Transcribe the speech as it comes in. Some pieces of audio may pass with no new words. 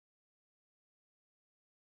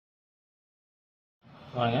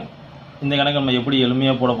வாங்க இந்த கணக்கு நம்ம எப்படி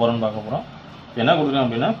எளிமையாக போட போகிறோம்னு பார்க்க போகிறோம். என்ன கொடுக்குறோம்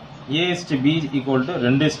அப்படின்னா a/b =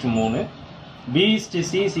 2:3, b/c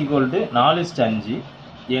 = 4:5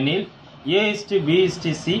 எனில்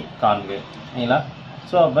a/b/c காண்க. சரிங்களா?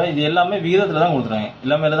 ஸோ அப்போ இது எல்லாமே விகிதத்தில் தான் கொடுத்துருக்காங்க.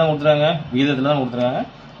 எல்லாமே எல்லாம் தான் கொடுத்துருக்காங்க, விகிதத்தில் தான் கொடுத்துருக்காங்க.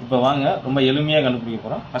 இப்போ வாங்க ரொம்ப எளிமையாக கண்டுபிடிக்க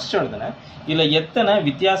போகிறோம். ஃபஸ்ட்டு எடுத்தனே இதில் எத்தனை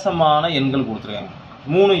வித்தியாசமான எண்கள் கொடுத்துருக்காங்க?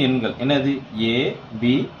 3 எண்கள். என்னது? a, b,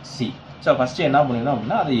 c. So first என்ன பண்ணிடணும்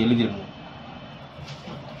அப்படின்னா அதை எழுதிடணும்.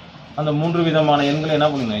 அந்த 3 விதமான எண்களை என்ன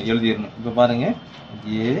பண்ணணும்? எழுதிடணும். இப்போ பாருங்கள்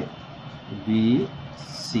a, b,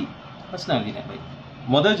 c. ஃபஸ்ட் நான் எழுதினேன்.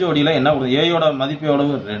 முதல் ஜோடியில் என்ன கொடுத்து ஏயோட மதிப்பு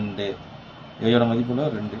எவ்வளவு? 2. ஏயோட மதிப்பு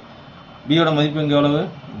எவ்வளவு? 2. பியோட மதிப்பு இங்கே எவ்வளவு?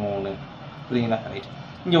 3. புரியுங்களா? ரைட்.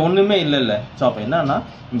 இங்கே ஒன்றுமே இல்லை. ஸோ அப்போ என்னன்னா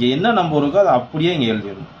இங்கே என்ன நம்பர் இருக்கோ அதை அப்படியே இங்கே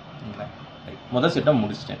எழுதிடணும். சரிங்களா? ரைட். முதல் செட்டை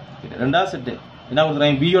முடிச்சிட்டேன். ரெண்டாவது செட்டு என்ன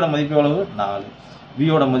கொடுத்துறாங்க? பியோட மதிப்பு எவ்வளவு? 4.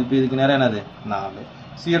 பியோட மதிப்பு இதுக்கு நேரம் என்னது? 4.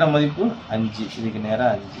 சியோட மதிப்பு 5. இதுக்கு நேரம்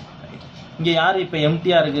 5. ரைட். இங்கே யார் இப்போ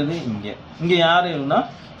எம்டியாக இருக்குது? இங்கே யார் இல்லைன்னா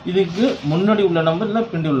இதுக்கு முன்னாடி உள்ள நம்பர் இல்லை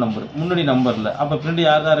பின்னாடி உள்ள நம்பர். முன்னாடி நம்பர் இல்லை. அப்போ பின்னாடி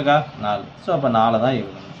யார் தான் இருக்கா? 4. ஸோ அப்போ 4 தான்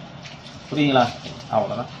எழுதணும். புரியுங்களா?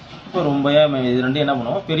 அவ்வளோதான். இப்போ ரொம்ப இது ரெண்டும் என்ன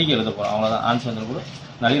பண்ணுவோம்? பெருக்கி எழுத போகிறோம். அவ்வளோதான். ஆன்சர் வந்து கூட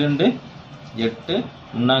 4 2 8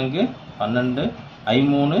 4 12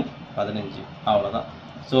 5 15. அவ்வளோதான்.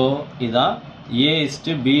 ஸோ இதுதான்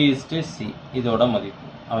a/b/c இதோட மதிப்பு.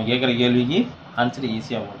 அவன் கேட்குற கேள்விக்கு ஆன்சர்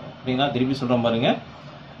ஈஸியாக போடுறோம். சரிங்களா? திருப்பி சொல்கிறோம் பாருங்கள்.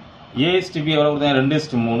 a/b எவ்வளோ கொடுத்தாங்க?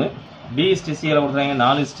 2:3. b/c எவ்வளோ கொடுத்தாங்க?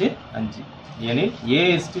 4:5. எனில்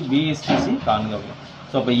a/b/c காண்க.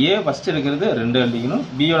 ஸோ அப்போ a ஃபஸ்ட்டு இருக்கிறது 2 எழுதிக்கணும்.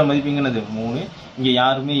 பியோட மதிப்புங்கிறது 3. இங்கே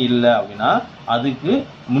யாருமே இல்லை அப்படின்னா அதுக்கு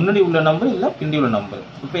முன்னாடி உள்ள நம்பர் இல்லை பின்னாடி உள்ள நம்பர்.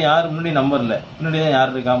 இப்போ யார் முன்னாடி நம்பர் இல்லை, பின்னாடி தான்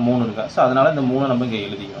யார் இருக்கா? 3 இருக்கா. ஸோ அதனால் இந்த 3 நம்பர் இங்கே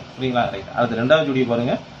எழுதிக்கணும். சரிங்களா? ரைட். அடுத்து ரெண்டாவது ஜோடியை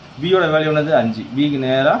பாருங்கள். பியோட வேல்யூ என்னது? 5. பிக்கு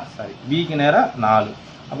நேராக 4.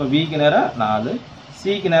 அப்போ பிக்கு நேராக 4.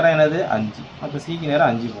 சிக்கு நேரம் என்னது? 5. அப்போ சிக்கு நேரம்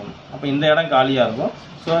 5 போகணும். அப்போ இந்த இடம் காலியாக இருக்கும்.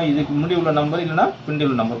 ஸோ இதுக்கு முன்னாடி உள்ள நம்பர் இல்லைன்னா பின்னாடி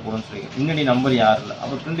உள்ள நம்பர் போகணும்னு சொல்லி முன்னாடி நம்பர் யார் இல்லை.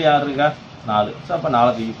 அப்போ பின்னாடி யார் இருக்கா? 4. ஸோ அப்போ 4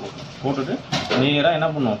 தூக்கி போட்டுட்டு நேராக என்ன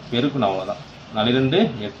பண்ணுவோம்? பெருக்கணும். அவ்வளோதான். 4 2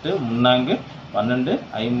 8 3 12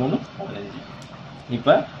 5 15.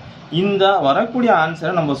 இப்போ இந்த வரக்கூடிய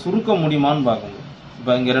ஆன்சரை நம்ம சுருக்க முடியுமான்னு பார்க்கணும்.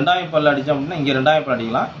 இப்போ இங்கே 2ஆம் பல்ல அடித்தோம் அப்படின்னா இங்கே 2ஆம் பல்ல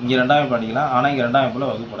அடிக்கலாம், இங்கே 2ஆம் பல்ல அடிக்கலாம். ஆனால் இங்கே 2ஆம் பல்ல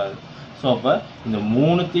வகுப்படாது. ஸோ அப்போ இந்த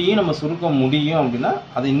 3த்தையும் நம்ம சுருக்க முடியும் அப்படின்னா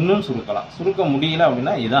அதை இன்னும் சுருக்கலாம். சுருக்க முடியல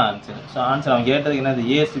அப்படின்னா இதுதான் ஆன்சர். ஸோ ஆன்சர் அவன் கேட்டதுக்கு என்னது?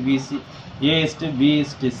 a/b/c.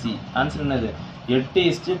 ஆன்சர் என்னது?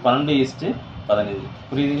 8:12:15.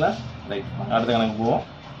 புரியுதுங்களா? ரைட். அடுத்த கணக்கு போவோம்.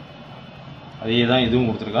 அதே தான் இதுவும்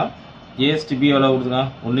கொடுத்துருக்கான். a/b எவ்வளோ கொடுத்துருக்கான்?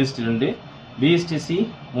 1:2. b/c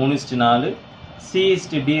 3:4.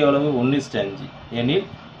 c/d எவ்வளவு? 1:5. எனில்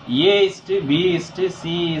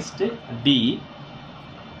a/b/c/d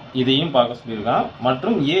இதையும் பார்க்க சொல்லியிருக்கான்.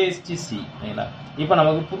 மற்றும் a/c. சரிங்களா? இப்போ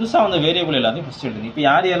நமக்கு புதுசாக வந்த வேரியபிள் எல்லாத்தையும் ஃபஸ்ட் எடுத்து இப்போ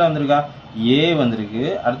யார் யாரெல்லாம் வந்திருக்கா? a வந்திருக்கு.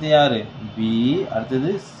 அடுத்து யார்? b. அடுத்தது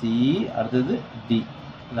c. அடுத்தது d.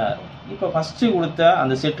 இப்போ ஃபஸ்ட்டு கொடுத்த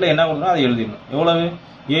அந்த செட்டில் என்ன கொடுத்தோம் அதை எழுதிடணும். எவ்வளவு?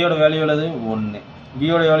 ஏயோட வேல்யூ எவ்வளவு? 1.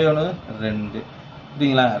 பியோட வேல்யூ எவ்வளவு? 2.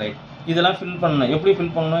 சரிங்களா? ரைட். இதெல்லாம் ஃபில் பண்ணணும். எப்படி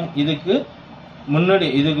ஃபில் பண்ணணும்? இதுக்கு முன்னாடி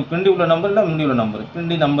இதுக்கு பின்னாடி உள்ள நம்பர் இல்லை, முன்னாடி உள்ள நம்பர்.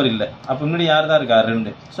 பின்னாடி நம்பர் இல்லை. அப்போ முன்னாடி யார் தான் இருக்கா?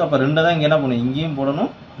 2. ஸோ அப்போ 2 தான் இங்கே என்ன பண்ணணும்? இங்கேயும் போடணும்,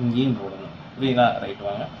 இங்கேயும் போடணும். புரியுங்களா? ரைட்.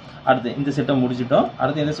 வாங்க அடுத்து இந்த செட்டை முடிச்சிட்டோம்.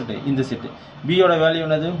 அடுத்து எந்த செட்டு? இந்த செட்டு. பியோட வேல்யூ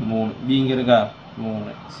என்னது? 3. பி இங்கே இருக்கா?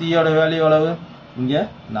 3. சியோட வேல்யூ எவ்வளவு? இங்கே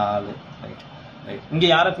 4. ரைட். ரைட். இங்கே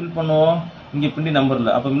யாரை ஃபில் பண்ணுவோம்? இங்கே பின்னாடி நம்பர்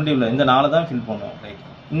இல்லை. அப்போ முன்னாடி இல்லை. இந்த 4 தான் ஃபில் பண்ணுவோம். ரைட்.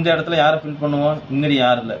 இந்த இடத்துல யாரை ஃபில் பண்ணுவோம்? முன்னாடி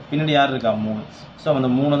யார் இல்லை, பின்னாடி யார் இருக்கா? 3. ஸோ அந்த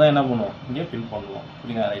 3 தான் என்ன பண்ணுவோம்? இங்கே ஃபில் பண்ணுவோம்.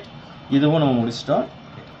 புரியுங்களா? ரைட். இதுவும் நம்ம முடிச்சிட்டோம்.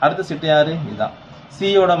 அடுத்த செட்டு யார்? இதுதான்.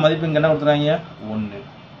 சியோட மதிப்பு இங்கே என்ன கொடுத்துறாங்க? 1.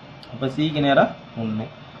 அப்போ சிக்கு நேராக 1.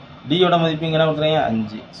 டியோட மதிப்பு இங்கே என்ன கொடுத்துறாங்க?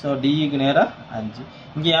 5. ஸோ டிக்கு நேராக 5.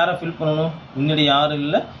 இங்கே யாரை ஃபில் பண்ணணும்? முன்னாடி யாரும்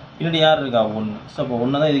இல்லை, பின்னாடி யார் இருக்கா? 1. ஸோ அப்போ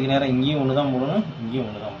 1 தான் இதுக்கு நேரம். இங்கேயும் 1 தான் போடணும், இங்கேயும்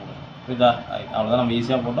 1 தான் போடணும். புரியுதா? அவ்வளோதான். நம்ம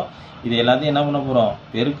ஈஸியாக போட்டோம். இது எல்லாத்தையும் என்ன பண்ண போகிறோம்?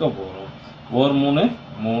 பெருக்க போகிறோம். 1 3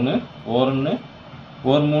 3 1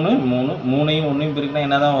 1 3 3 3யும் 1யும் பெருக்கினா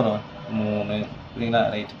என்ன தான் வரும்? 3. புரியுங்களா?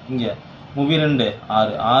 ரைட். இங்கே 3 2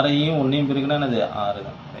 6 6யும் 1யும் பெருக்கினா என்னது? 6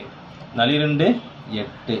 தான். ரைட். 4 2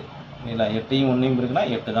 8. இல்லைங்களா? 8யும் 1யும் பெருக்கினா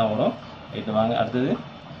 8 தான் வரும். ரைட்டு. வாங்க அடுத்தது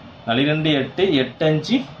 4 2 8 8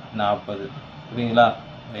 5 40. புரியுங்களா?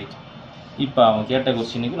 ரைட். இப்போ அவன் கேட்ட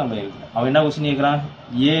கொஸ்டினுக்கு நம்ம எழுதணும். அவன் என்ன கொஸ்டின் கேட்குறான்?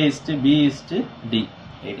 a/b/d.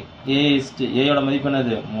 ஏயோட மதிப்பு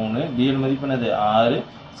என்னது? 3. பியோட மதிப்பு என்னது? 6.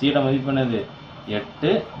 சியோட மதிப்பு என்னது? 8.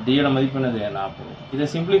 டியோட மதிப்பு என்னது? 40. இதை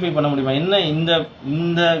சிம்பிளிஃபை பண்ண முடியுமா? என்ன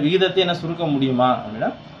இந்த விகிதத்தை என்ன சுருக்க முடியுமா அப்படின்னா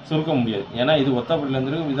சுருக்க முடியாது. ஏன்னா இது ஒத்தப்படையில்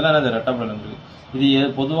இருந்திருக்கு, இதெல்லாம் என்னது? ரெட்டப்படையில் இருந்திருக்கு. இது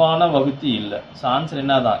பொதுவான வகுத்தி இல்லை. ஸோ ஆன்சர்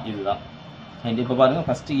என்ன தான்? இதுதான். இப்போ பாருங்கள்,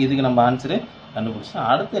 ஃபஸ்ட்டு இதுக்கு நம்ம ஆன்சரு கண்டுபிடிச்சோம்.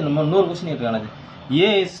 அடுத்து நம்ம இன்னொரு question இருக்கானது A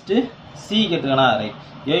is to C கேட்டிருக்கானா right.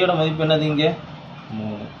 ஏயோட மதிப்பு என்னது இங்கே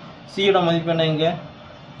 3, சியோட மதிப்பு என்ன இங்கே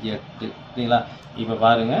 8. சரிங்களா? இப்போ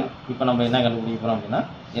பாருங்க, இப்போ நம்ம என்ன கண்டுபிடிக்க போகிறோம் அப்படின்னா,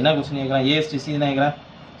 என்ன கொஸ்டின் கேட்குறேன், A is to C தான் கேட்குறேன்.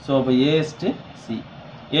 ஸோ இப்போ A is to C,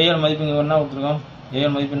 ஏயோட மதிப்பு இங்கே என்ன கொடுத்துருக்கோம்,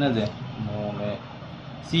 ஏயோட மதிப்பு என்னது 3,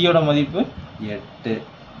 சியோட மதிப்பு 8.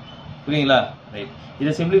 புரியுங்களா? ரைட்.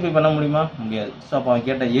 இதை சிம்பிளிஃபை பண்ண முடியுமா? முடியாது. ஸோ அப்போ அவன்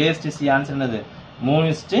கேட்ட A is to C answer என்னது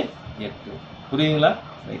 3:8. புரியுங்களா?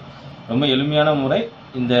 ரைட். ரொம்ப எளிமையான முறை.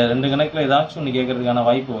 இந்த 2 கணக்கில் ஏதாச்சும் ஒன்று கேட்கறதுக்கான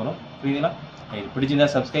வாய்ப்பு வரும். புரியுதுங்களா? ரைட். பிடிச்சிருந்தா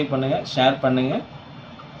சப்ஸ்கிரைப் பண்ணுங்கள், ஷேர் பண்ணுங்கள்.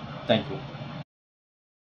 தேங்க்யூ.